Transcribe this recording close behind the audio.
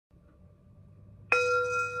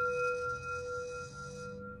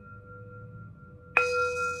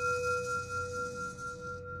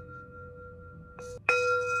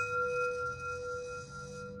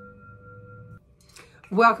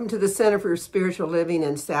Welcome to the Center for Spiritual Living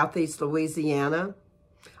in Southeast Louisiana.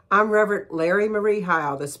 I'm Reverend Larrye-Marie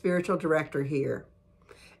Heyl, the spiritual director here.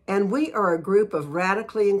 And we are a group of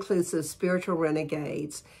radically inclusive spiritual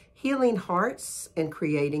renegades, healing hearts and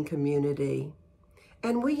creating community.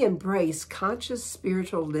 And we embrace conscious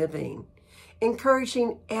spiritual living,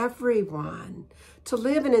 encouraging everyone to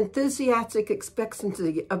live in enthusiastic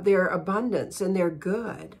expectancy of their abundance and their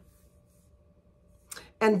good.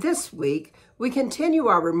 And this week, we continue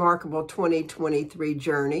our remarkable 2023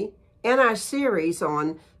 journey and our series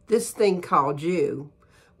on This Thing Called You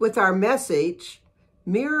with our message,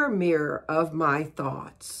 Mirror, Mirror of My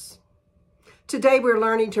Thoughts. Today, we're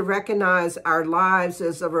learning to recognize our lives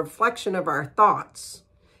as a reflection of our thoughts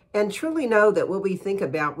and truly know that what we think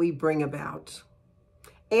about, we bring about.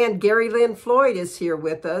 And Gary Lynn Floyd is here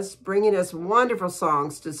with us, bringing us wonderful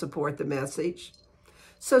songs to support the message.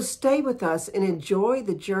 So stay with us and enjoy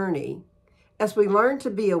the journey as we learn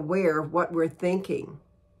to be aware of what we're thinking.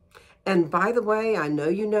 And by the way, I know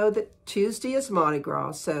you know that Tuesday is Mardi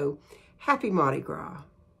Gras, so happy Mardi Gras.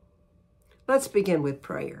 Let's begin with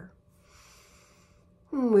prayer.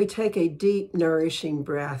 We take a deep, nourishing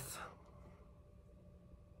breath.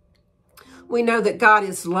 We know that God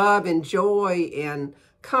is love and joy and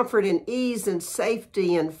comfort and ease and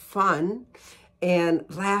safety and fun and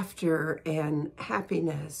laughter and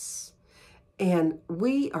happiness. And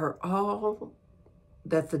we are all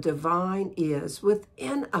that the divine is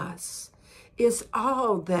within us, is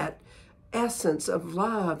all that essence of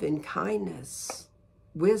love and kindness,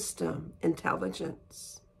 wisdom,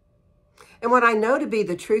 intelligence. And what I know to be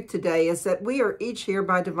the truth today is that we are each here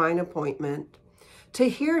by divine appointment to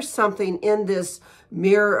hear something in this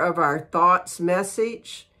mirror of our thoughts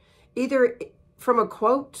message, either from a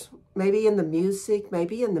quote, maybe in the music,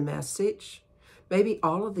 maybe in the message, maybe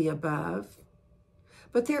all of the above.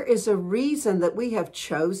 But there is a reason that we have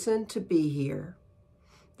chosen to be here,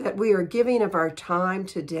 that we are giving of our time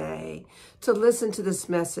today to listen to this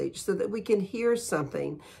message so that we can hear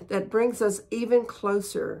something that brings us even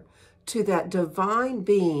closer to that divine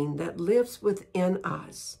being that lives within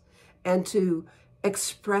us and to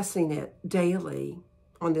expressing it daily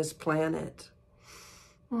on this planet.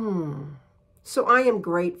 So I am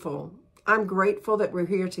grateful. I'm grateful that we're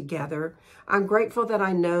here together. I'm grateful that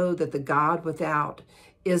I know that the God without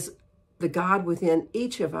is the God within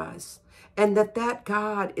each of us, and that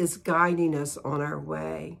God is guiding us on our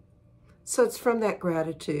way. So it's from that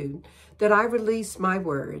gratitude that I release my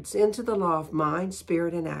words into the law of mind,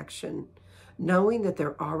 spirit, and action, knowing that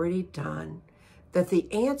they're already done, that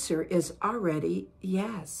the answer is already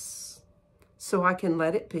yes. So I can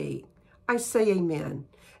let it be. I say amen,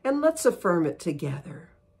 and let's affirm it together.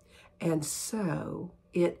 And so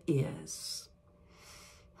it is.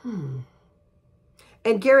 And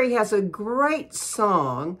Gary has a great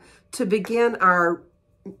song to begin our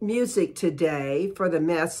music today for the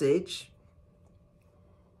message.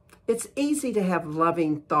 It's easy to have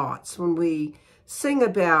loving thoughts when we sing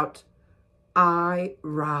about I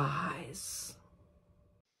rise.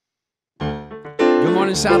 Good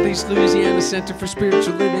morning, Southeast Louisiana Center for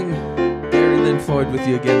Spiritual Living. Gary Lynn Floyd with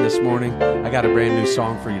you again this morning. I got a brand new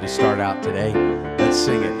song for you to start out today. Let's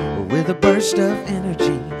sing it. With a burst of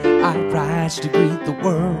energy, I rise to greet the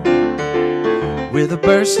world. With a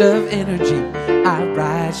burst of energy, I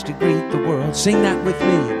rise to greet the world. Sing that with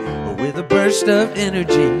me. With a burst of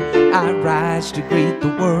energy, I rise to greet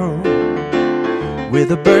the world.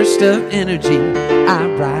 With a burst of energy, I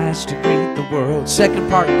rise to greet the world. Second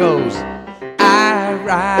part goes, I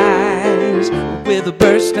rise with a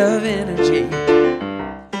burst of energy.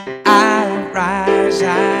 I rise,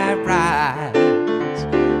 I rise.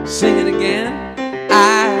 Sing it again.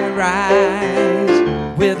 I rise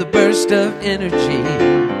with a burst of energy.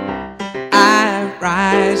 I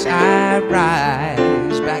rise, I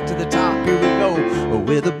rise. Back to the top, here we go.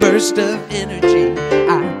 With a burst of energy,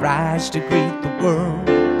 I rise to greet the world.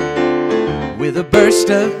 With a burst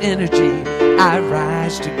of energy, I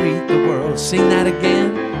rise to greet the world. Sing that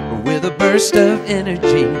again. With a burst of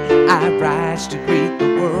energy, I rise to greet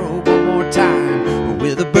the world. One more time.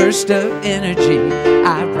 With a burst of energy,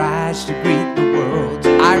 I rise to greet the world.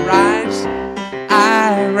 I rise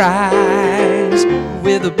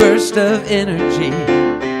with a burst of energy.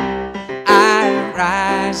 I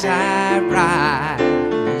rise, I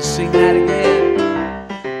rise. Sing that again.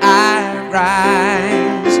 I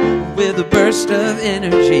rise with a burst of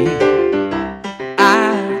energy.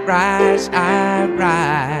 I rise, I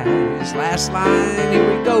rise. Last line,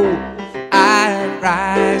 here we go. I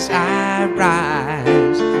rise, I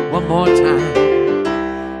rise. One more time.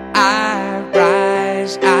 I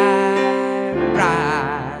rise, I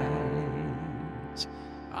rise.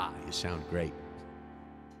 You sound great.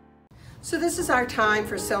 So this is our time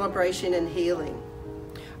for celebration and healing.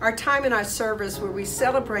 Our time in our service where we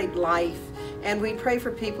celebrate life and we pray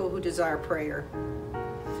for people who desire prayer.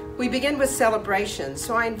 We begin with celebration,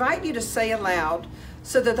 so I invite you to say aloud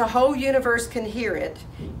so that the whole universe can hear it,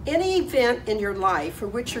 any event in your life for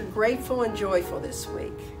which you're grateful and joyful this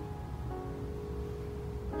week.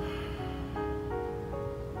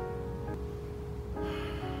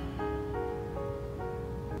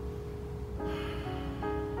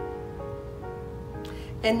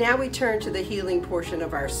 And now we turn to the healing portion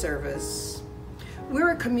of our service.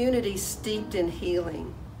 We're a community steeped in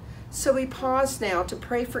healing. So we pause now to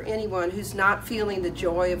pray for anyone who's not feeling the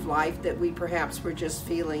joy of life that we perhaps were just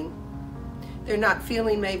feeling. They're not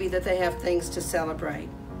feeling maybe that they have things to celebrate.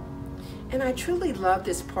 And I truly love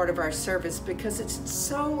this part of our service because it's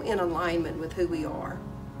so in alignment with who we are.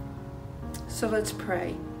 So let's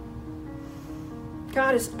pray.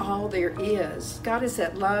 God is all there is. God is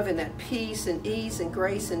that love and that peace and ease and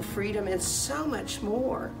grace and freedom and so much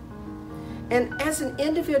more. And as an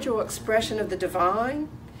individual expression of the divine,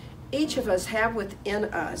 each of us have within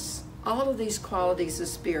us all of these qualities of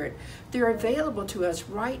spirit. They're available to us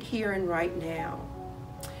right here and right now.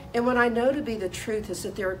 And what I know to be the truth is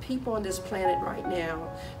that there are people on this planet right now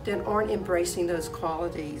that aren't embracing those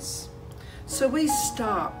qualities. So we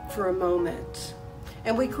stop for a moment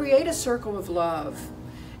and we create a circle of love.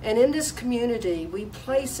 And in this community, we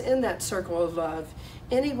place in that circle of love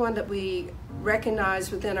anyone that we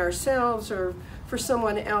recognize within ourselves or for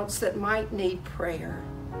someone else that might need prayer.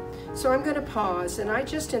 So I'm going to pause and I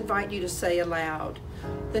just invite you to say aloud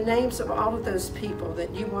the names of all of those people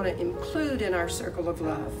that you want to include in our circle of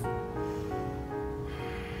love.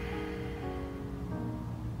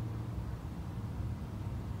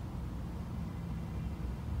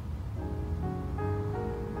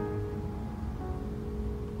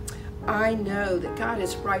 I know that God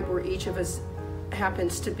is right where each of us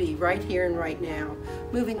happens to be, right here and right now,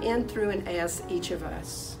 moving in, through, and as each of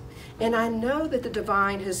us. And I know that the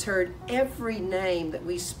divine has heard every name that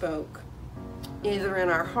we spoke, either in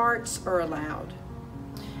our hearts or aloud.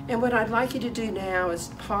 And what I'd like you to do now is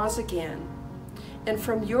pause again, and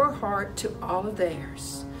from your heart to all of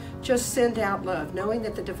theirs, just send out love, knowing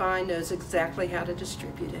that the divine knows exactly how to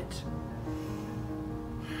distribute it.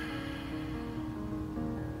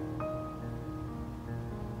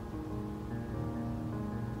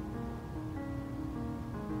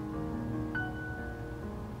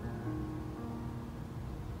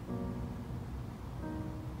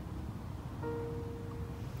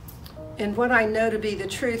 And what I know to be the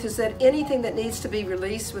truth is that anything that needs to be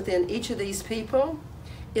released within each of these people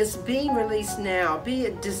is being released now, be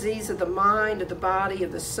it disease of the mind, of the body,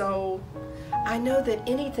 of the soul. I know that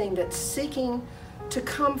anything that's seeking to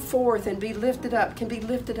come forth and be lifted up can be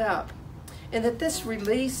lifted up. And that this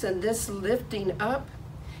release and this lifting up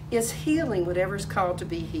is healing whatever's called to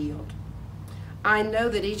be healed. I know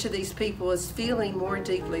that each of these people is feeling more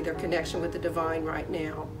deeply their connection with the divine right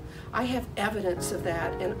now. I have evidence of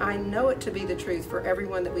that, and I know it to be the truth for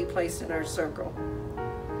everyone that we place in our circle.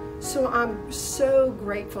 So I'm so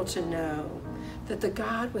grateful to know that the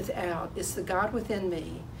God without is the God within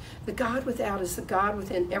me. The God without is the God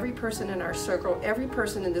within every person in our circle, every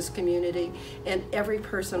person in this community, and every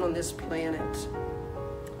person on this planet.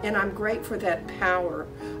 And I'm grateful for that power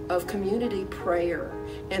of community prayer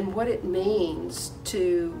and what it means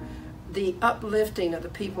to the uplifting of the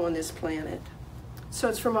people on this planet. So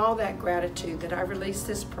it's from all that gratitude that I release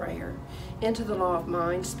this prayer into the law of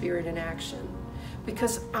mind, spirit, and action.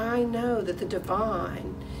 Because I know that the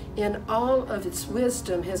divine, in all of its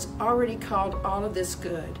wisdom, has already called all of this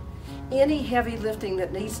good. Any heavy lifting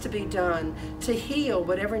that needs to be done to heal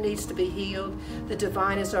whatever needs to be healed, the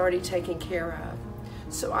divine has already taken care of.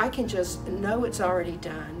 So I can just know it's already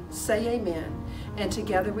done, say amen, and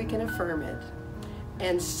together we can affirm it.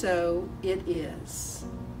 And so it is.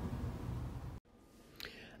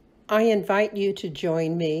 I invite you to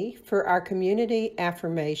join me for our community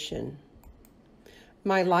affirmation.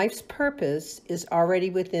 My life's purpose is already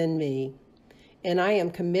within me, and I am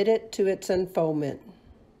committed to its unfoldment.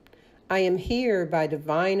 I am here by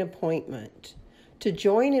divine appointment to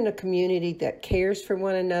join in a community that cares for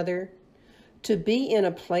one another, to be in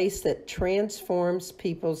a place that transforms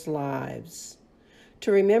people's lives,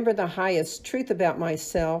 to remember the highest truth about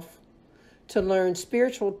myself, to learn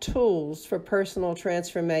spiritual tools for personal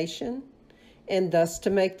transformation, and thus to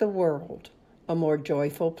make the world a more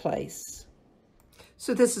joyful place.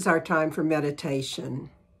 So this is our time for meditation,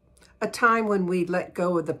 a time when we let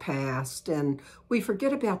go of the past and we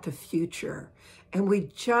forget about the future, and we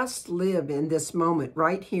just live in this moment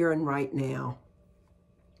right here and right now.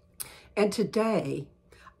 And today,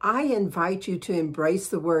 I invite you to embrace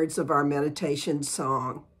the words of our meditation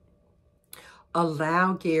song.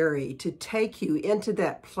 Allow Gary to take you into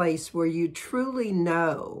that place where you truly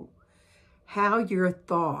know how your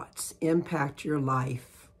thoughts impact your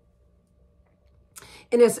life.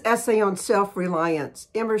 In his essay on self-reliance,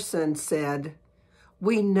 Emerson said,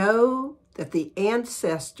 "We know that the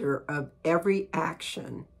ancestor of every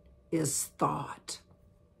action is thought."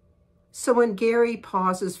 So when Gary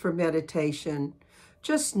pauses for meditation,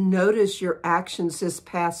 just notice your actions this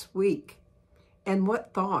past week and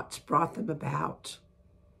what thoughts brought them about.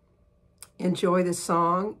 Enjoy the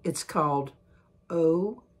song. It's called,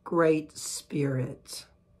 "Oh, Great Spirit."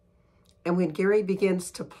 And when Gary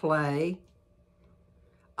begins to play,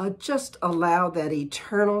 just allow that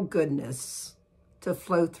eternal goodness to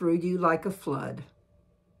flow through you like a flood.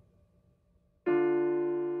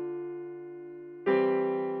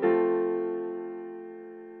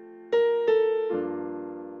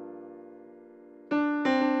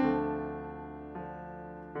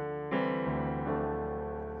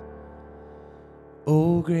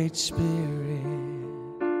 O great Spirit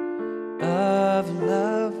of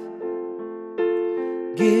love,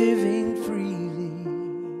 giving freely,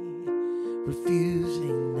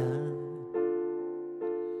 refusing none.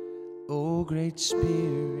 O great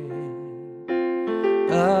Spirit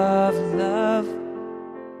of love,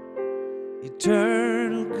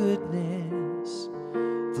 eternal goodness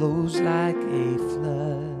flows like a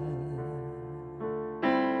flood.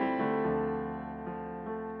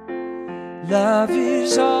 Love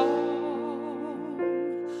is all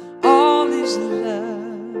is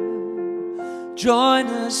love. Join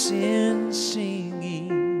us in singing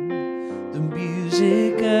the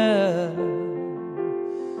music of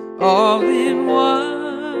all in one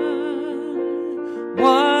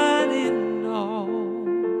in all.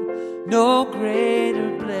 No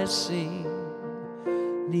greater blessing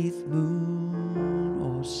neath moon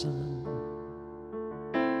or sun.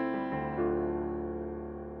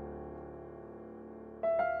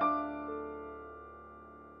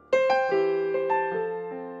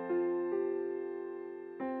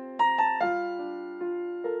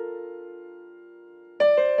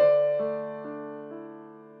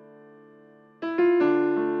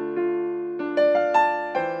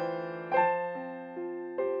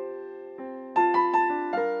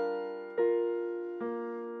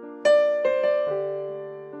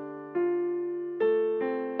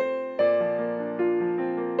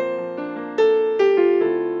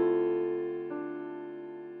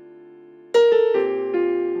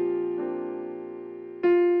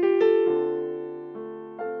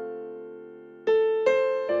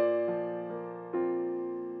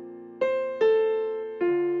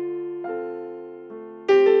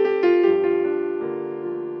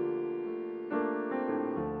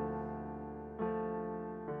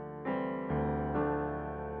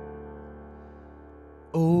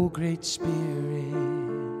 O great Spirit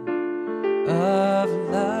of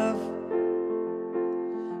love,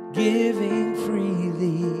 giving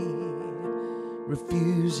freely,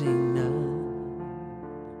 refusing none.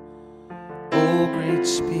 O great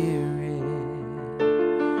Spirit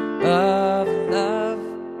of love,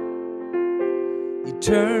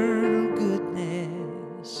 eternal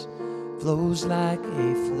goodness flows like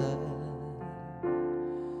a flood.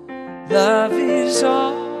 Love is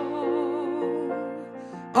all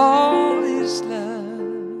is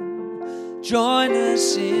love. Join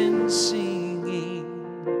us in singing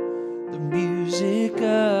the music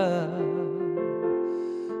of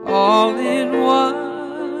all in one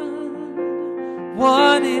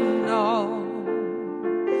in all.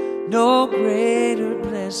 No greater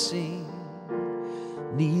blessing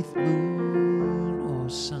neath moon or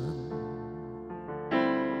sun.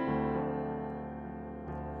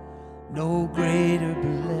 No greater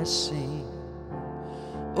blessing,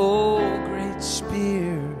 O great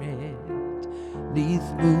Spirit,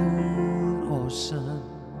 neath moon or sun.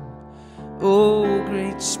 O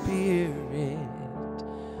great Spirit,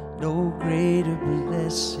 no greater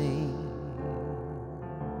blessing.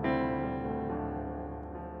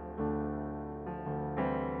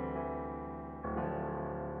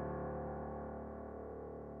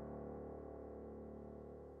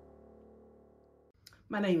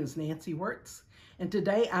 My name is Nancy Wirtz, and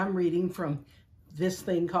today I'm reading from This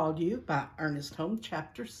Thing Called You by Ernest Holmes,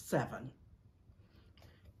 Chapter 7.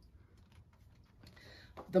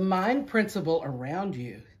 The mind principle around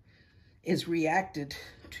you is reacted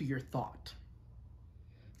to your thought.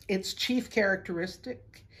 Its chief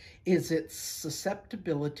characteristic is its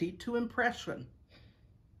susceptibility to impression.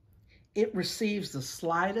 It receives the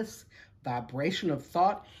slightest vibration of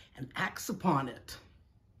thought and acts upon it.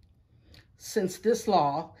 Since this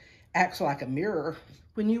law acts like a mirror,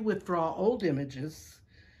 when you withdraw old images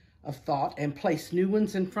of thought and place new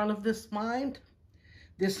ones in front of this mind,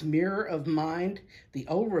 this mirror of mind, the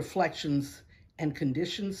old reflections and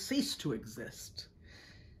conditions cease to exist,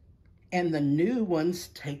 and the new ones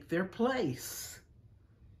take their place.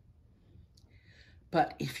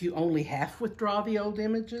 But if you only half withdraw the old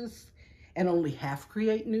images and only half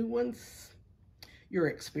create new ones, your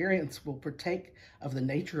experience will partake of the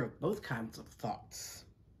nature of both kinds of thoughts.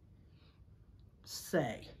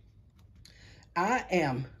 Say, I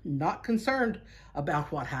am not concerned about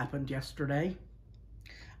what happened yesterday.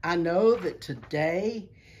 I know that today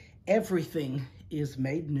everything is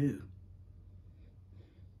made new.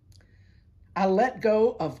 I let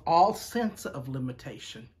go of all sense of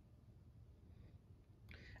limitation.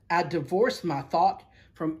 I divorce my thought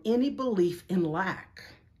from any belief in lack.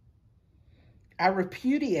 I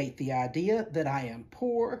repudiate the idea that I am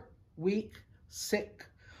poor, weak, sick,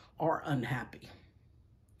 or unhappy.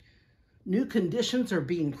 New conditions are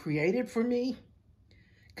being created for me,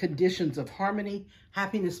 conditions of harmony,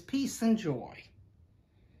 happiness, peace, and joy.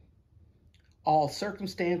 All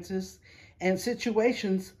circumstances and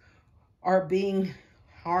situations are being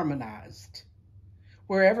harmonized.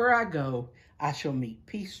 Wherever I go, I shall meet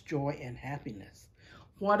peace, joy, and happiness.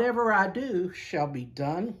 Whatever I do shall be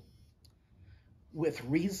done with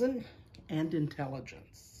reason and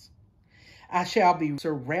intelligence. I shall be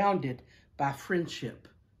surrounded by friendship,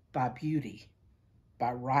 by beauty,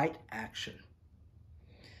 by right action.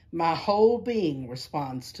 My whole being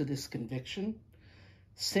responds to this conviction.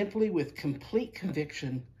 Simply with complete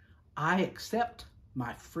conviction, I accept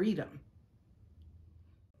my freedom.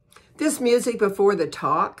 This music before the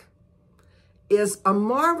talk is a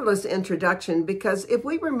marvelous introduction, because if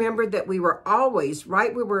we remember that we were always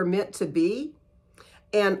right where we're meant to be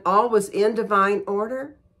and all was in divine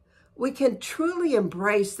order, we can truly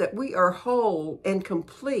embrace that we are whole and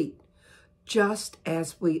complete just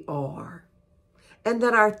as we are, and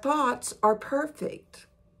that our thoughts are perfect.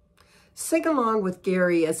 Sing along with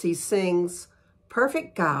Gary as he sings,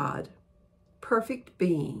 Perfect God, Perfect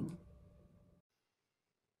Being.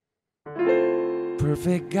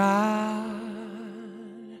 Perfect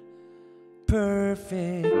God,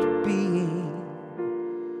 perfect being,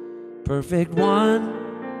 perfect one,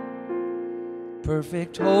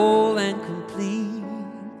 perfect whole and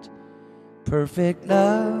complete, perfect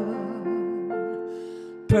love,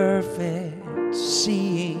 perfect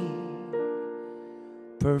seeing,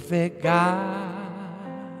 perfect God,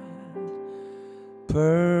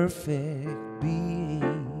 perfect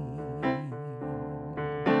being.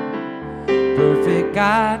 Perfect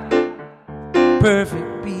God,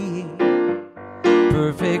 perfect being,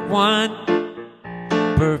 perfect one,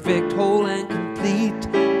 perfect whole and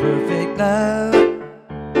complete, perfect love,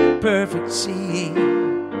 perfect seeing,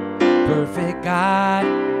 perfect God,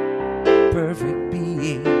 perfect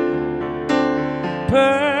being,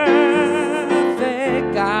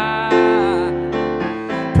 perfect God,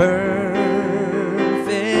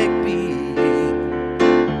 perfect being,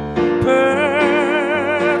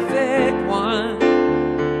 perfect one,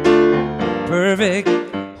 perfect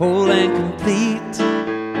whole and complete,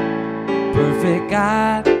 perfect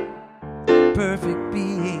God, perfect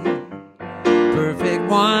being, perfect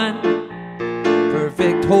one,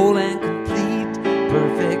 perfect whole and complete,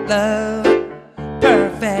 perfect love,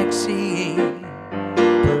 perfect seeing,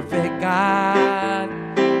 perfect God,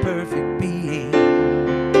 perfect being,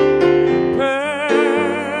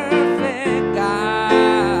 perfect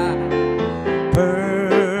God,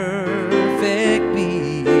 perfect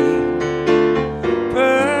being,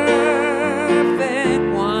 perfect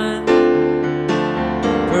one,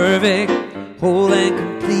 perfect whole and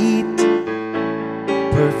complete,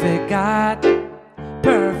 perfect God,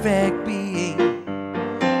 perfect being,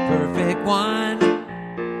 perfect one,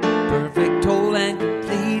 perfect whole and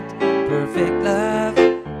complete, perfect love,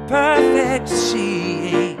 perfect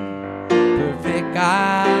seeing, perfect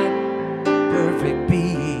God, perfect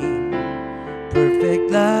being,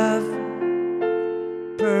 perfect love,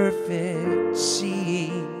 perfect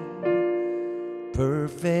seeing,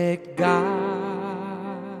 perfect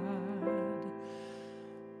God,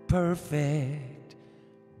 perfect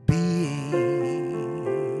being.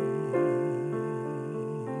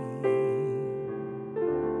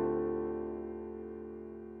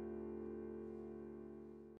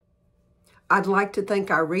 I'd like to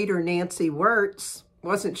thank our reader, Nancy Wirtz,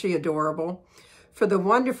 wasn't she adorable, for the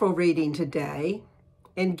wonderful reading today,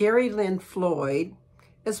 and Gary Lynn Floyd,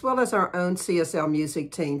 as well as our own CSL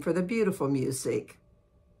music team for the beautiful music.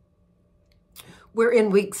 We're in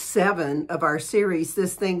week 7 of our series,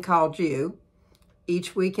 This Thing Called You,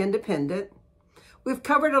 each week independent, We've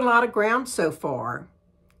covered a lot of ground so far.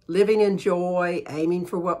 Living in joy, aiming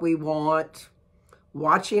for what we want,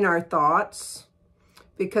 watching our thoughts,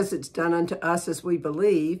 because it's done unto us as we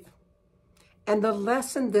believe. And the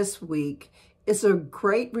lesson this week is a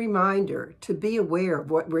great reminder to be aware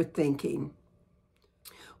of what we're thinking.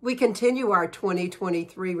 We continue our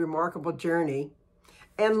 2023 remarkable journey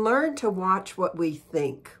and learn to watch what we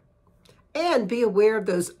think and be aware of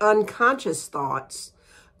those unconscious thoughts,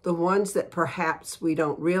 the ones that perhaps we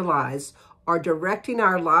don't realize are directing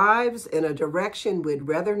our lives in a direction we'd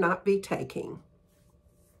rather not be taking.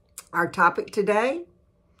 Our topic today,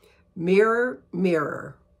 mirror,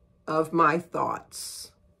 mirror of my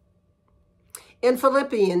thoughts. In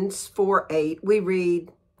Philippians 4:8, we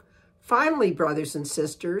read, "Finally, brothers and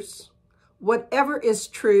sisters, whatever is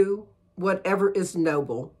true, whatever is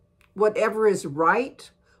noble, whatever is right,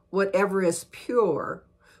 whatever is pure,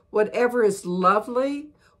 whatever is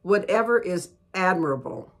lovely, whatever is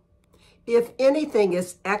admirable, if anything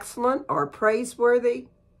is excellent or praiseworthy,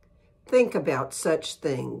 think about such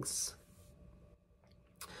things."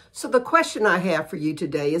 So the question I have for you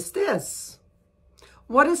today is this: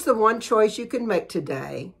 what is the one choice you can make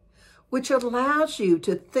today which allows you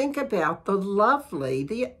to think about the lovely,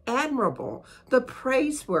 the admirable, the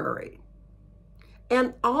praiseworthy,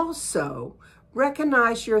 and also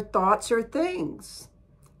recognize your thoughts are things,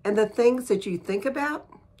 and the things that you think about,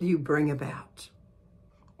 you bring about?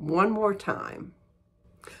 One more time.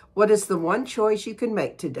 What is the one choice you can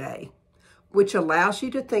make today which allows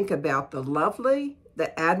you to think about the lovely,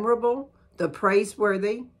 the admirable, the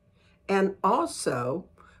praiseworthy, and also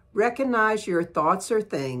recognize your thoughts are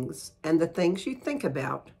things, and the things you think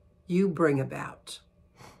about, you bring about?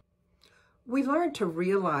 We learn to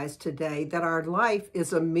realize today that our life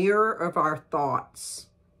is a mirror of our thoughts,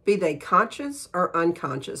 be they conscious or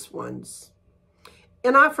unconscious ones.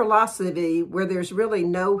 In our philosophy, where there's really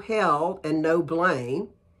no hell and no blame,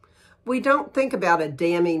 we don't think about a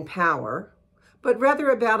damning power, but rather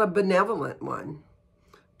about a benevolent one,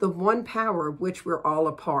 the one power of which we're all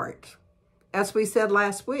a part. As we said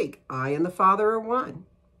last week, I and the Father are one.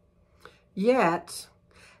 Yet,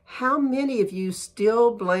 how many of you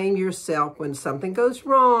still blame yourself when something goes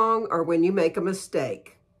wrong or when you make a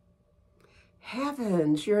mistake?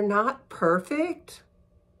 Heavens, you're not perfect.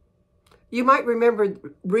 You might remember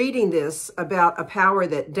reading this about a power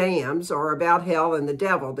that damns, or about hell and the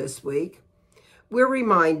devil this week. We're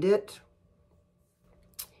reminded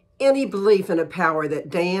any belief in a power that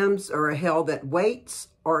damns or a hell that waits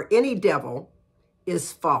or any devil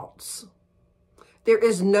is false. There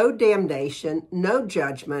is no damnation, no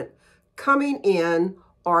judgment coming in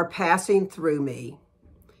or passing through me.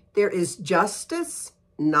 There is justice,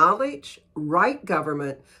 knowledge, right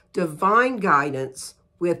government, divine guidance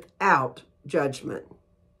without judgment.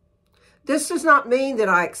 This does not mean that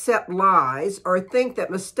I accept lies or think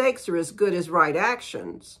that mistakes are as good as right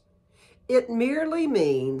actions. It merely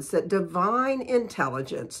means that divine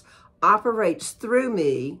intelligence operates through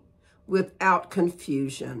me without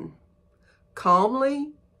confusion,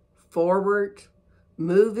 calmly, forward,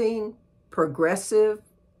 moving, progressive,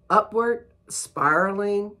 upward,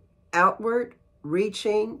 spiraling, outward,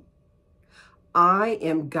 reaching. I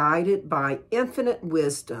am guided by infinite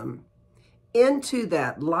wisdom into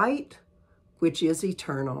that light which is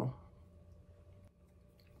eternal.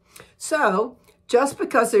 So, just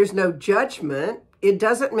because there's no judgment, it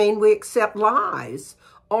doesn't mean we accept lies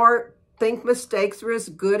or think mistakes are as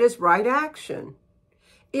good as right action.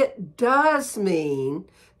 It does mean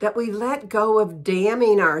that we let go of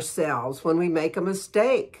damning ourselves when we make a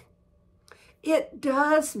mistake. It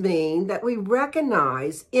does mean that we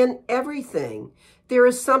recognize in everything there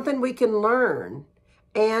is something we can learn,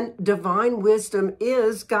 and divine wisdom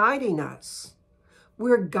is guiding us.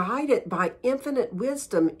 We're guided by infinite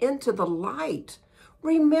wisdom into the light.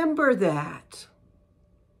 Remember that.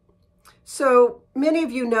 So many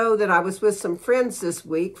of you know that I was with some friends this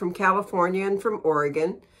week from California and from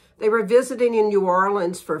Oregon. They were visiting in New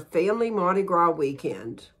Orleans for family Mardi Gras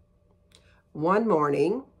weekend. One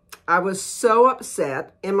morning, I was so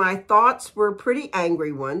upset, and my thoughts were pretty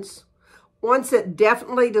angry ones that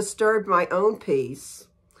definitely disturbed my own peace.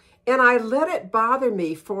 And I let it bother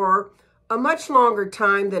me for a much longer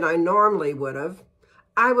time than I normally would have.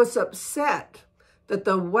 I was upset that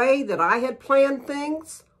the way that I had planned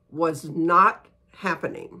things was not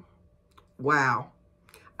happening. Wow.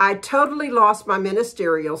 I totally lost my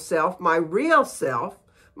ministerial self, my real self,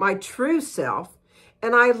 my true self,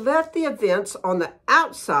 and I let the events on the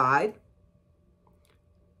outside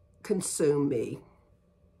consume me.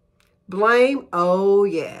 Blame, oh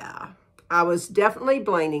yeah. I was definitely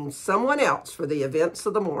blaming someone else for the events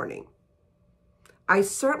of the morning. I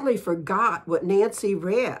certainly forgot what Nancy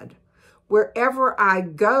read. Wherever I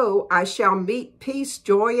go, I shall meet peace,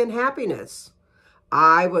 joy, and happiness.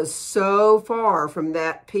 I was so far from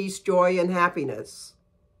that peace, joy, and happiness.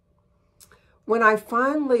 When I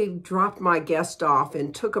finally dropped my guest off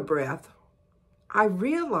and took a breath, I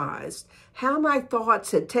realized how my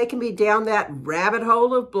thoughts had taken me down that rabbit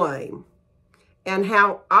hole of blame and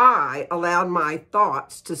how I allowed my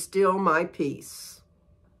thoughts to steal my peace.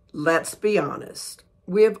 Let's be honest.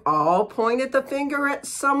 We've all pointed the finger at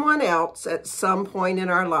someone else at some point in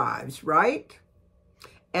our lives, right?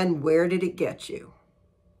 And where did it get you?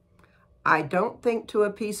 I don't think to a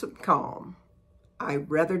peace and calm. I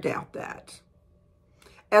rather doubt that.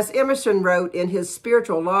 As Emerson wrote in his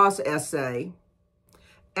Spiritual Laws essay,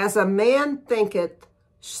 as a man thinketh,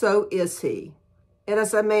 so is he. And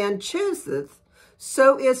as a man chooseth,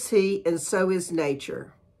 so is he, and so is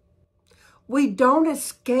nature. We don't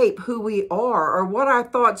escape who we are or what our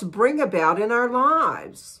thoughts bring about in our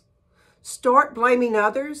lives. Start blaming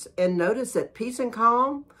others and notice that peace and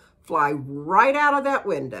calm fly right out of that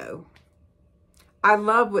window. I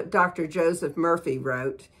love what Dr. Joseph Murphy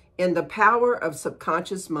wrote in The Power of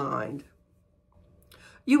Subconscious Mind.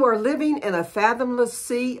 You are living in a fathomless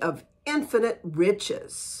sea of infinite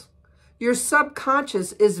riches. Your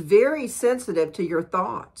subconscious is very sensitive to your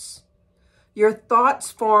thoughts. Your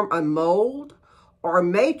thoughts form a mold or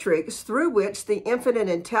matrix through which the infinite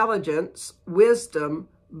intelligence, wisdom,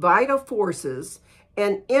 vital forces,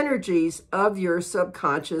 and energies of your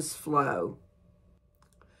subconscious flow.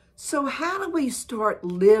 So how do we start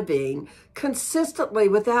living consistently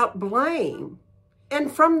without blame?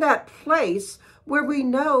 And from that place where we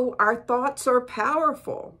know our thoughts are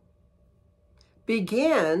powerful.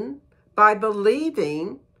 Begin by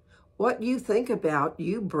believing what you think about,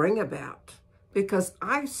 you bring about. Because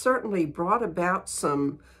I certainly brought about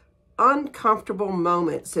some uncomfortable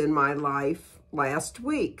moments in my life last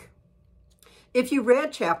week. If you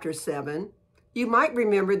read chapter 7, you might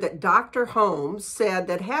remember that Dr. Holmes said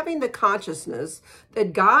that having the consciousness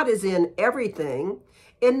that God is in everything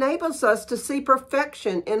enables us to see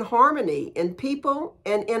perfection and harmony in people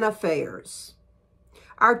and in affairs.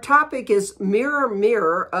 Our topic is Mirror,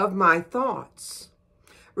 Mirror of My Thoughts.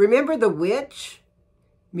 Remember the witch?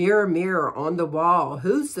 Mirror, mirror on the wall,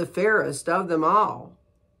 who's the fairest of them all?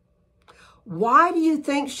 Why do you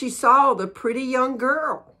think she saw the pretty young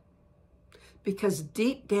girl? Because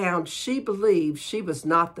deep down she believed she was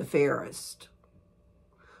not the fairest.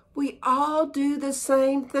 We all do the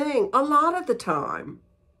same thing a lot of the time.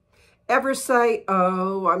 Ever say,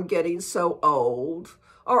 oh, I'm getting so old,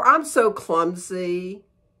 or I'm so clumsy,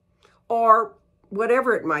 or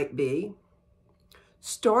whatever it might be?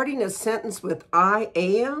 Starting a sentence with I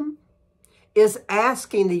am is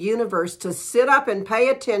asking the universe to sit up and pay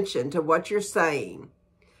attention to what you're saying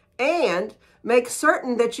and make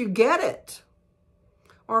certain that you get it.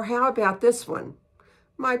 Or how about this one?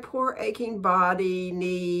 My poor aching body,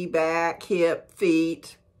 knee, back, hip,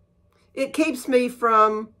 feet. It keeps me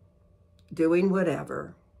from doing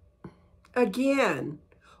whatever. Again,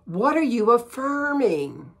 what are you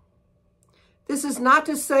affirming? This is not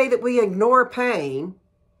to say that we ignore pain,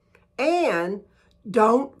 and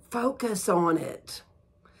don't focus on it.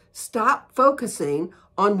 Stop focusing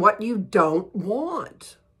on what you don't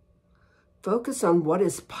want. Focus on what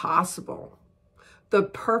is possible, the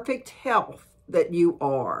perfect health that you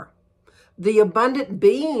are, the abundant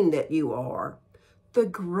being that you are, the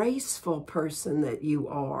graceful person that you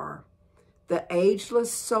are, the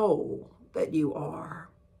ageless soul that you are.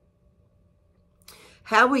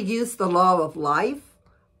 How we use the law of life,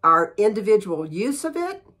 our individual use of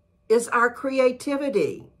it, is our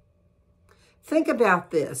creativity. Think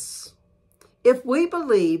about this. If we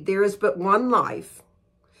believe there is but one life,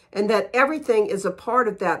 and that everything is a part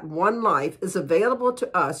of that one life is available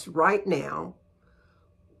to us right now,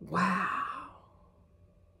 wow,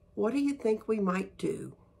 what do you think we might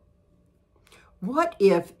do? What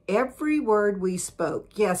if every word we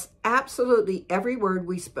spoke, yes, absolutely every word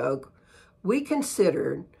we spoke, we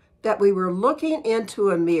considered that we were looking into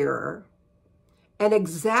a mirror and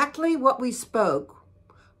exactly what we spoke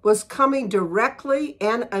was coming directly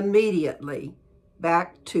and immediately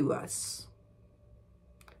back to us?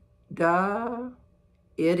 Duh,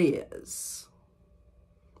 it is.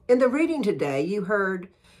 In the reading today, you heard,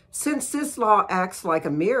 since this law acts like a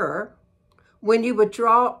mirror, when you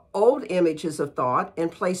withdraw old images of thought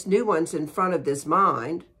and place new ones in front of this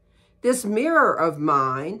mind, this mirror of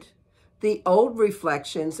mind, the old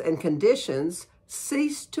reflections and conditions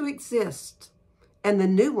cease to exist, and the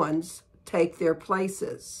new ones take their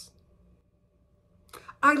places.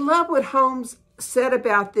 I love what Holmes said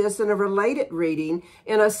about this in a related reading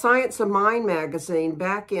in a Science of Mind magazine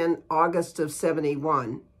back in August of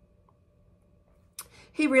 '71.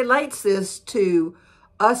 He relates this to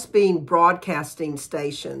us being broadcasting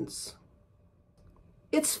stations.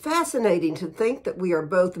 It's fascinating to think that we are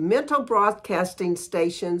both mental broadcasting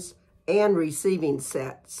stations and receiving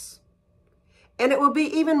sets. And it will be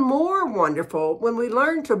even more wonderful when we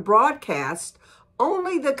learn to broadcast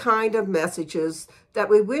only the kind of messages that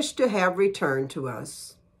we wish to have returned to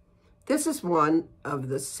us. This is one of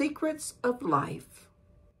the secrets of life.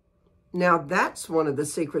 Now that's one of the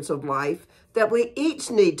secrets of life that we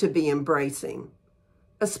each need to be embracing,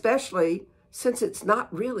 especially since it's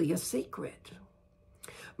not really a secret.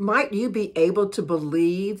 Might you be able to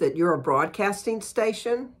believe that you're a broadcasting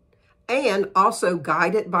station and also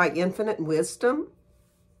guided by infinite wisdom?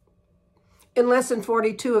 In Lesson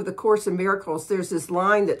 42 of the Course in Miracles, there's this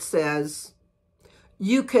line that says,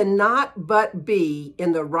 "You cannot but be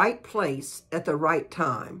in the right place at the right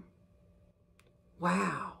time."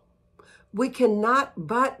 Wow. We cannot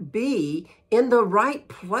but be in the right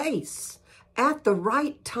place at the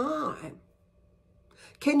right time.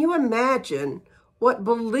 Can you imagine what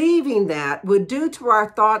believing that would do to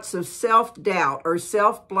our thoughts of self-doubt or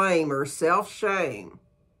self-blame or self-shame?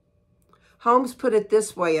 Holmes put it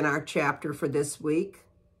this way in our chapter for this week.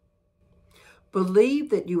 Believe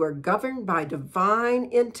that you are governed by divine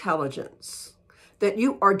intelligence, that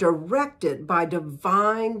you are directed by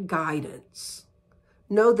divine guidance.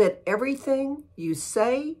 Know that everything you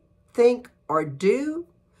say, think, or do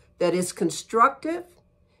that is constructive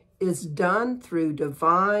is done through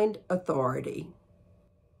divine authority.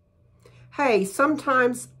 Hey,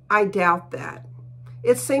 sometimes I doubt that.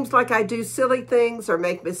 It seems like I do silly things or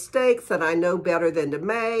make mistakes that I know better than to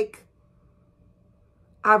make.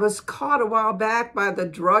 I was caught a while back by the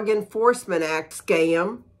Drug Enforcement Act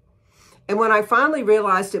scam. And when I finally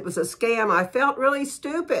realized it was a scam, I felt really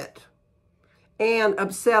stupid and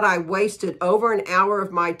upset I wasted over an hour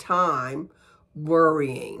of my time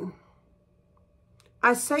worrying.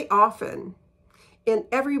 I say often, in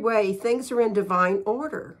every way, things are in divine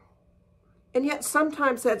order. And yet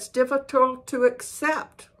sometimes that's difficult to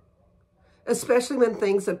accept, especially when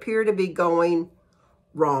things appear to be going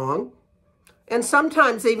wrong. And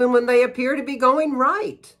sometimes even when they appear to be going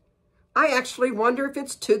right. I actually wonder if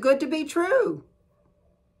it's too good to be true.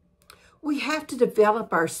 We have to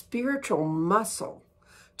develop our spiritual muscle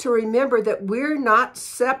to remember that we're not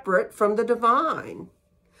separate from the divine.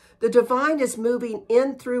 The divine is moving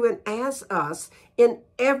in, through, and as us in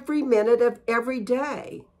every minute of every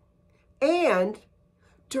day and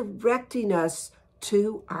directing us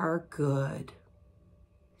to our good.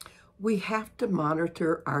 We have to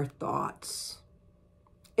monitor our thoughts.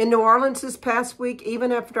 In New Orleans this past week,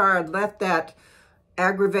 even after I had let that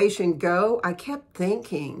aggravation go, I kept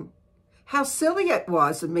thinking how silly it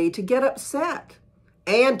was of me to get upset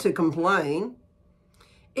and to complain.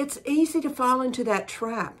 It's easy to fall into that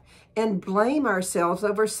trap and blame ourselves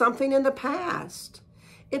over something in the past.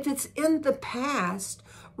 If it's in the past,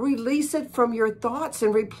 release it from your thoughts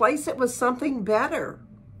and replace it with something better.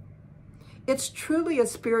 It's truly a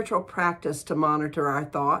spiritual practice to monitor our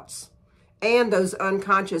thoughts and those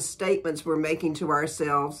unconscious statements we're making to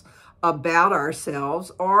ourselves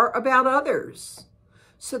or about others,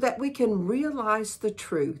 so that we can realize the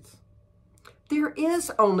truth. There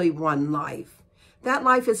is only one life. That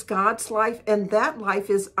life is God's life, and that life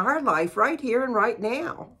is our life right here and right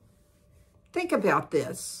now. Think about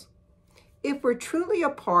this. If we're truly a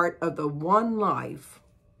part of the one life,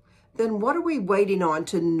 then what are we waiting on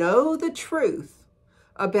to know the truth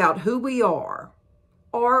about who we are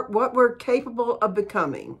or what we're capable of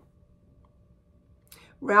becoming?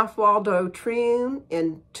 Ralph Waldo Emerson,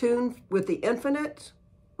 in Tune with the Infinite,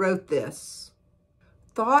 wrote this: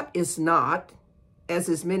 "Thought is not, as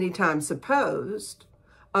is many times supposed,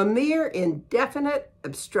 a mere indefinite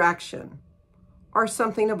abstraction or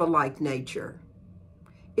something of a like nature.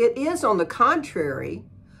 It is, on the contrary,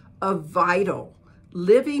 a vital,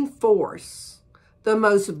 living force, the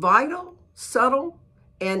most vital, subtle,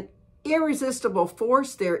 and irresistible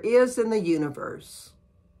force there is in the universe."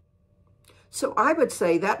 So I would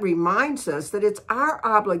say that reminds us that it's our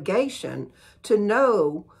obligation to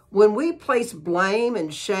know when we place blame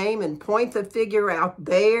and shame and point the finger out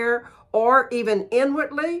there or even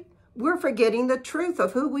inwardly, we're forgetting the truth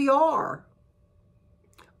of who we are.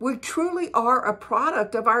 We truly are a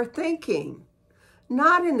product of our thinking,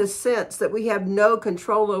 not in the sense that we have no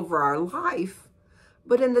control over our life,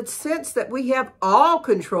 but in the sense that we have all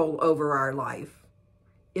control over our life.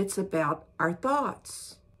 It's about our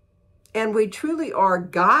thoughts. And we truly are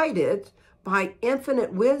guided by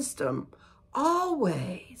infinite wisdom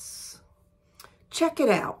always. Check it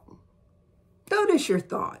out. Notice your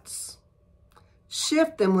thoughts.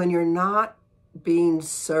 Shift them when you're not being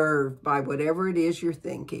served by whatever it is you're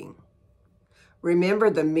thinking. Remember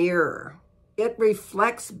the mirror. It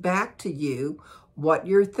reflects back to you what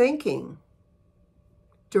you're thinking.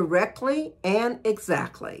 Directly and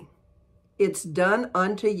exactly. It's done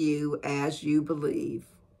unto you as you believe.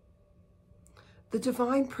 The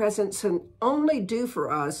divine presence can only do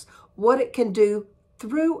for us what it can do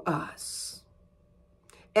through us.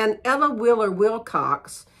 And Ella Wheeler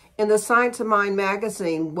Wilcox, in the Science of Mind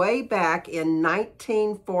magazine way back in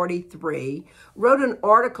 1943, wrote an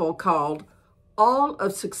article called All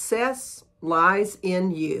of Success Lies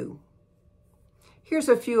in You. Here's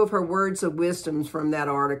a few of her words of wisdom from that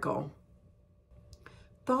article.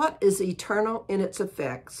 Thought is eternal in its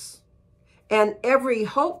effects, and every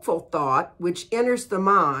hopeful thought which enters the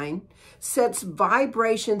mind sets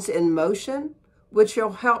vibrations in motion which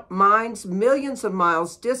will help minds millions of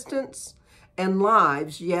miles distant and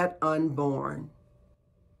lives yet unborn.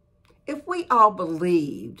 If we all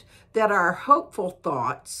believed that our hopeful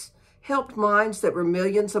thoughts helped minds that were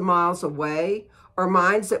millions of miles away or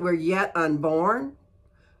minds that were yet unborn,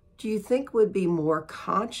 do you think we'd be more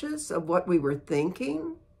conscious of what we were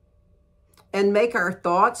thinking and make our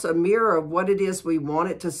thoughts a mirror of what it is we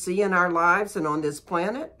wanted to see in our lives and on this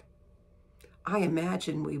planet? I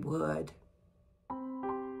imagine we would.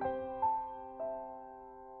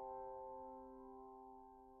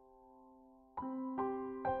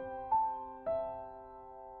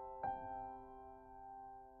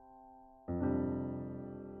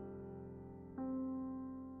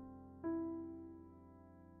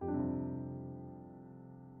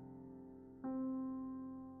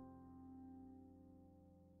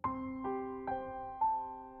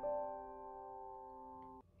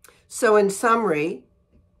 So in summary,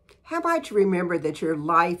 how about you remember that your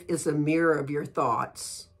life is a mirror of your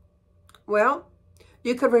thoughts? Well,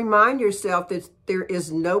 you could remind yourself that there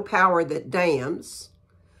is no power that damns.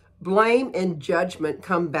 Blame and judgment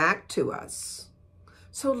come back to us.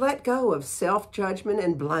 So let go of self-judgment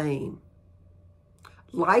and blame.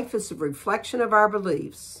 Life is a reflection of our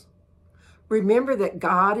beliefs. Remember that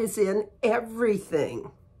God is in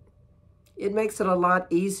everything. It makes it a lot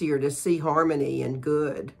easier to see harmony and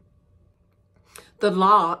good. The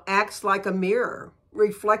law acts like a mirror,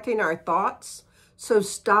 reflecting our thoughts, so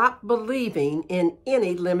stop believing in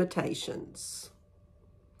any limitations.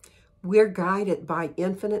 We're guided by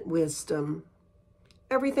infinite wisdom.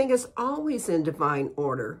 Everything is always in divine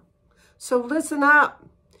order. So listen up.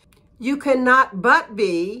 You cannot but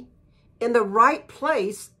be in the right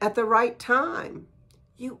place at the right time.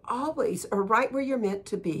 You always are right where you're meant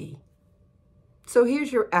to be. So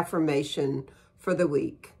here's your affirmation for the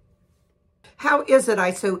week. How is it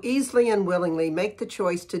I so easily and willingly make the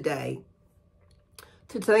choice today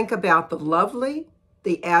to think about the lovely,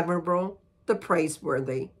 the admirable, the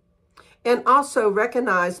praiseworthy, and also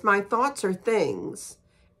recognize my thoughts are things,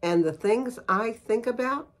 and the things I think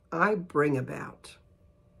about, I bring about.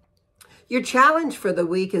 Your challenge for the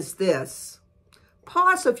week is this.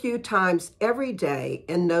 Pause a few times every day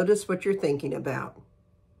and notice what you're thinking about.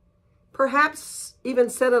 Perhaps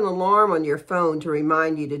even set an alarm on your phone to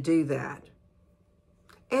remind you to do that.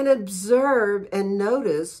 And observe and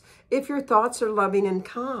notice if your thoughts are loving and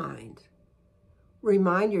kind.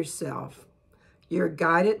 Remind yourself you're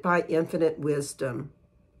guided by infinite wisdom.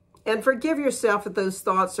 And forgive yourself if those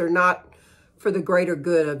thoughts are not for the greater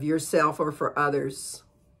good of yourself or for others.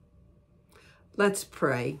 Let's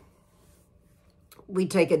pray. We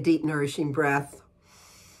take a deep, nourishing breath.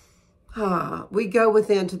 We go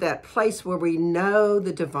within to that place where we know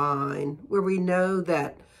the divine, where we know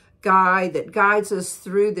that guide that guides us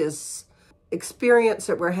through this experience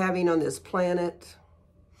that we're having on this planet.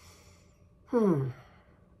 And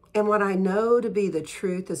what I know to be the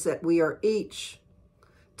truth is that we are each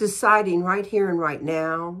deciding right here and right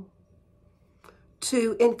now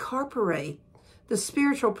to incorporate the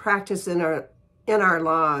spiritual practice in our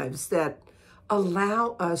lives that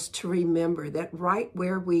allow us to remember that right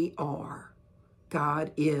where we are,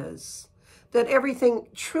 God is. That everything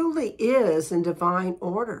truly is in divine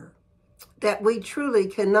order, that we truly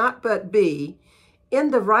cannot but be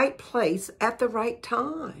in the right place at the right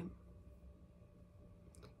time.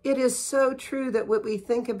 It is so true that what we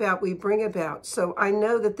think about, we bring about. So I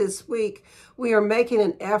know that this week we are making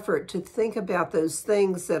an effort to think about those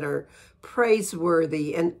things that are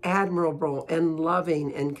praiseworthy and admirable and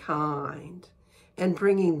loving and kind and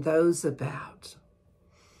bringing those about.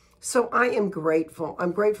 So I am grateful.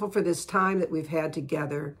 I'm grateful for this time that we've had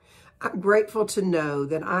together. I'm grateful to know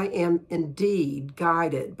that I am indeed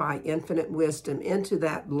guided by infinite wisdom into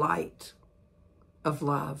that light of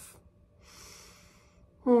love.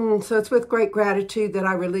 So it's with great gratitude that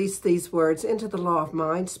I release these words into the law of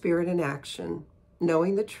mind, spirit, and action,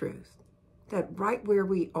 knowing the truth, that right where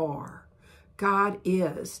we are, God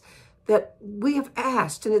is, that we have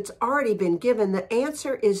asked and it's already been given. The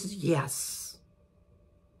answer is yes.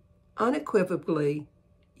 Unequivocally,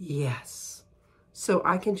 yes. So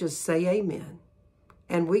I can just say amen,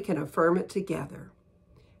 and we can affirm it together.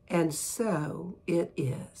 And so it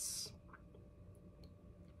is.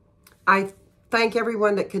 I thank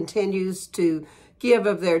everyone that continues to give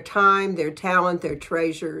of their time, their talent, their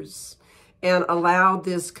treasures, and allow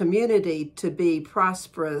this community to be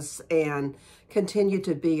prosperous and continue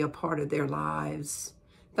to be a part of their lives.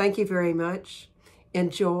 Thank you very much.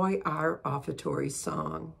 Enjoy our offertory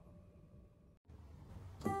song.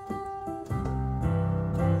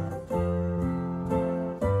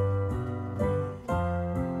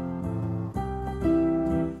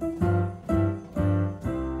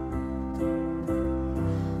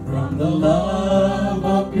 From the love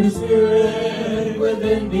of your spirit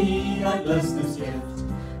within me, I bless this gift.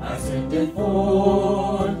 I send it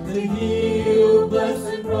forth to heal, bless,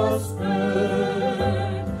 and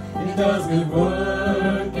prosper. It does good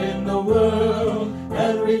work in the world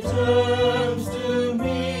and returns to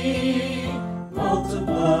me,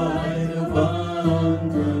 multiplied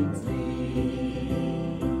abundantly.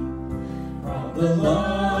 From the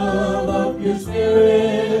love of your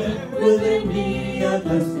spirit within me, I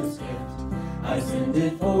bless this gift. I send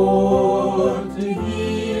it forth to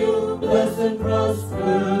heal, bless, and prosper.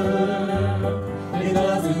 It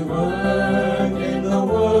does good work in the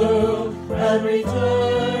world and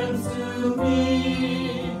returns to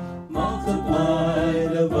me,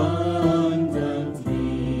 multiplied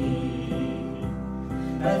abundantly.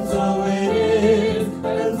 And so it is,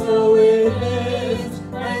 and so it is,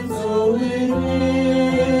 and so it is.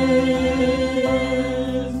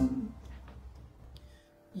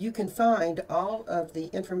 You can find all of the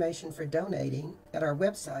information for donating at our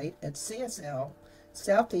website at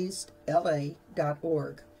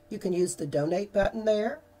cslsoutheastla.org. You can use the donate button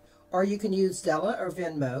there, or you can use Zella or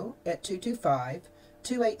Venmo at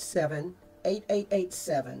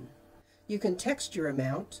 225-287-8887. You can text your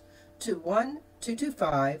amount to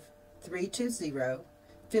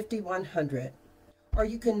 1-225-320-5100, or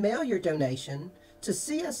you can mail your donation to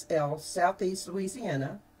CSL Southeast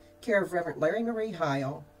Louisiana, care of Reverend Larrye-Marie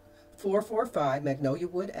Heyl, 445 Magnolia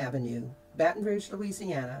Wood Avenue, Baton Rouge,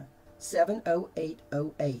 Louisiana,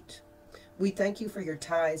 70808. We thank you for your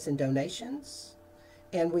tithes and donations,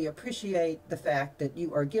 and we appreciate the fact that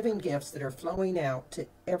you are giving gifts that are flowing out to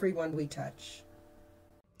everyone we touch.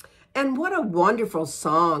 And what a wonderful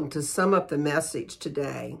song to sum up the message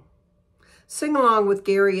today. Sing along with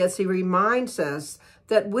Gary as he reminds us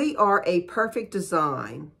that we are a perfect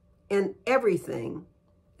design and everything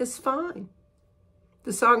is fine.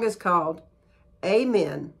 The song is called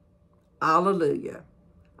Amen, Alleluia.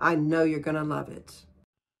 I know you're going to love it.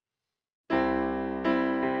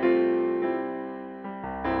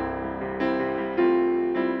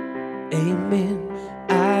 Amen,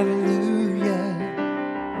 alleluia,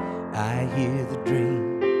 I hear the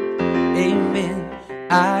dream. Amen,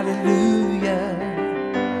 alleluia,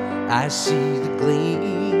 I see the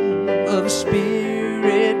gleam of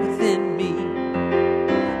spirit within me.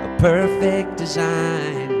 A perfect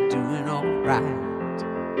design, doing all right.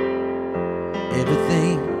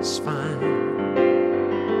 Everything's fine.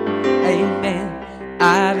 Amen,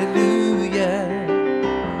 alleluia,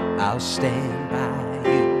 I'll stand by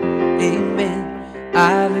you. Amen,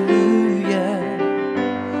 alleluia,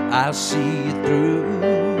 I'll see you through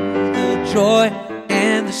the joy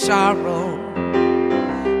and the sorrow,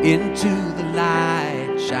 into the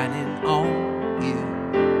light shining on you.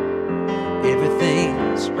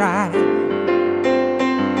 Everything's right.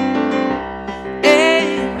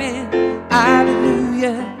 Amen,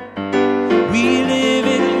 alleluia, we live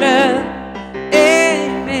in love.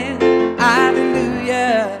 Amen,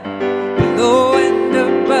 alleluia, below and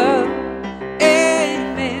above.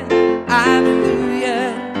 Amen,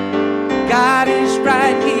 alleluia, God is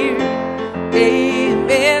right here.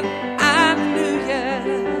 Amen, alleluia.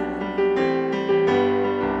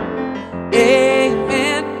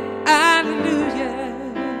 Amen, alleluia.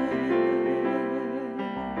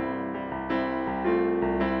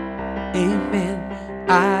 Amen,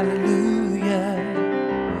 alleluia,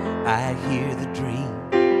 I hear the dream.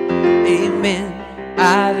 Amen,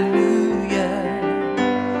 alleluia,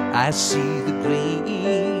 I see the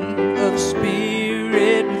gleam of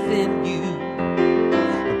spirit within you. A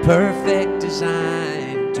perfect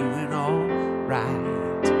design, doing all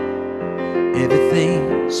right.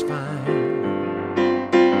 Everything's fine.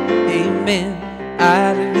 Amen,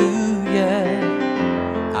 hallelujah.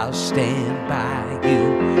 I'll stand by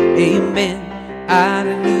you. Amen,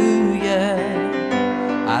 hallelujah.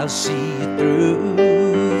 I'll see you through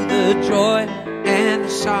the joy and the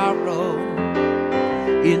sorrow,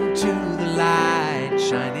 into the light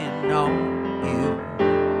shining on you.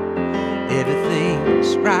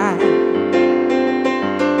 Everything's right.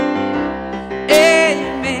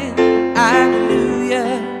 Amen,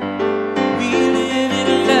 hallelujah. We live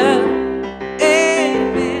in love.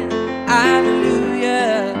 Amen,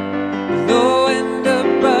 hallelujah. Low and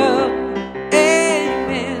above.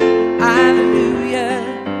 Amen, hallelujah.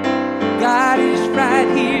 God is right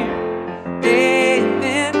here.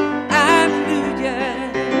 Amen,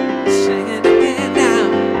 hallelujah. Sing it again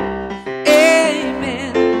now.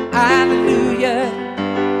 Amen, hallelujah.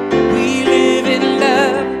 We live in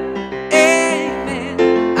love. Amen,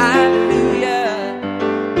 hallelujah.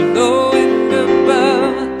 Below and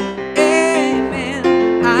above. Amen,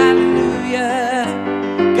 hallelujah.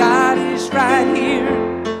 God is right here.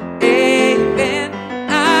 Amen,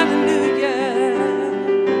 hallelujah.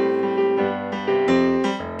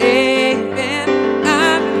 Amen,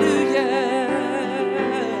 hallelujah.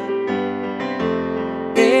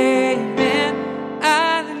 Amen,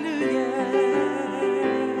 hallelujah.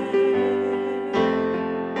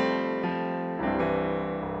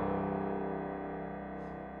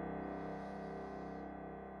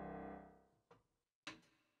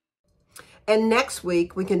 And next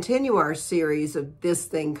week, we continue our series of This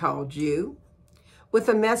Thing Called You with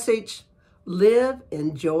the message, Live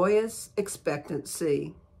in Joyous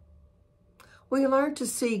Expectancy. We learn to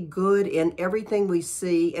see good in everything we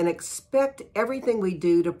see and expect everything we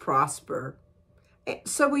do to prosper.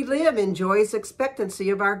 So we live in joyous expectancy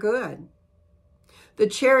of our good. The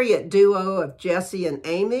Chariot duo of Jesse and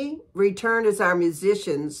Amy returned as our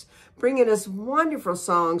musicians, bringing us wonderful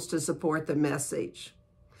songs to support the message.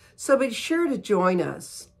 So be sure to join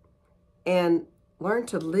us and learn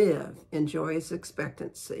to live in joyous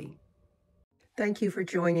expectancy. Thank you for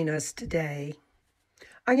joining us today.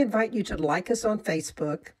 I invite you to like us on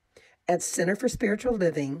Facebook at Center for Spiritual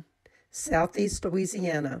Living, Southeast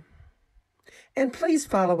Louisiana. And please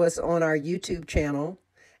follow us on our YouTube channel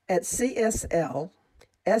at CSL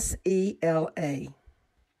SELA.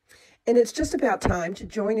 And it's just about time to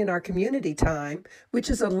join in our community time, which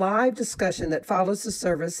is a live discussion that follows the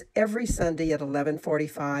service every Sunday at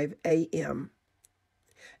 11:45 a.m.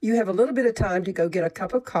 You have a little bit of time to go get a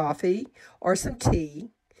cup of coffee or some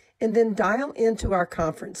tea, and then dial into our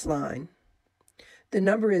conference line. The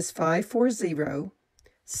number is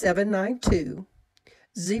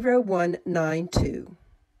 540-792-0192.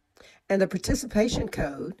 And the participation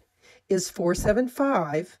code is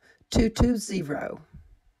 475220.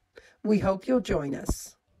 We hope you'll join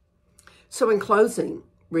us. So in closing,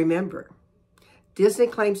 remember, Disney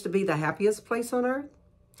claims to be the happiest place on earth,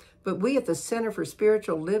 but we at the Center for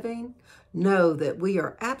Spiritual Living know that we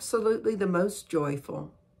are absolutely the most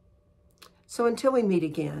joyful. So until we meet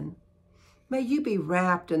again, may you be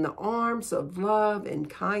wrapped in the arms of love and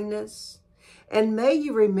kindness, and may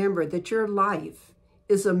you remember that your life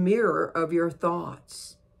is a mirror of your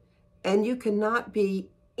thoughts, and you cannot be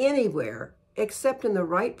anywhere except in the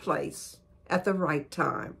right place at the right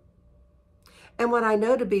time. And what I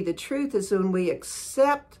know to be the truth is when we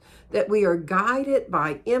accept that we are guided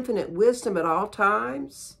by infinite wisdom at all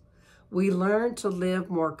times, we learn to live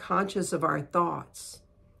more conscious of our thoughts,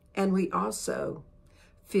 and we also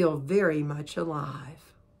feel very much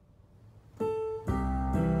alive.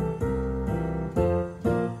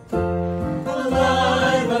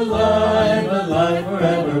 Alive, alive, alive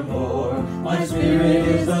forevermore. My spirit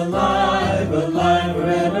is alive, alive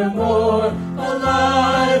forevermore.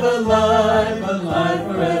 Alive, alive, alive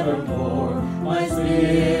forevermore. My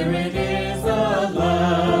spirit is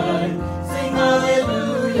alive. Sing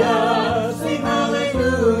hallelujah, sing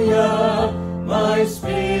hallelujah. My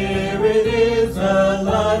spirit is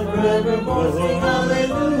alive forevermore. Sing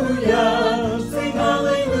hallelujah, sing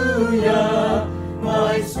hallelujah.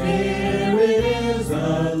 My spirit is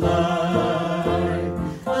alive.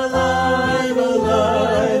 Alive,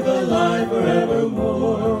 alive, alive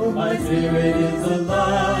forevermore. My spirit is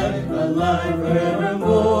alive, alive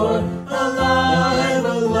forevermore. Alive,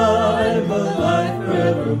 alive, alive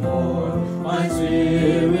forevermore. My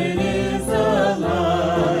spirit is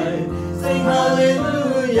alive. Sing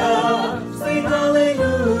hallelujah, sing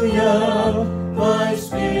hallelujah. My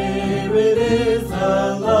spirit is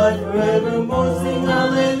alive forevermore. Sing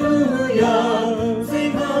hallelujah,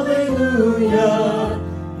 sing hallelujah.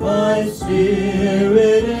 My spirit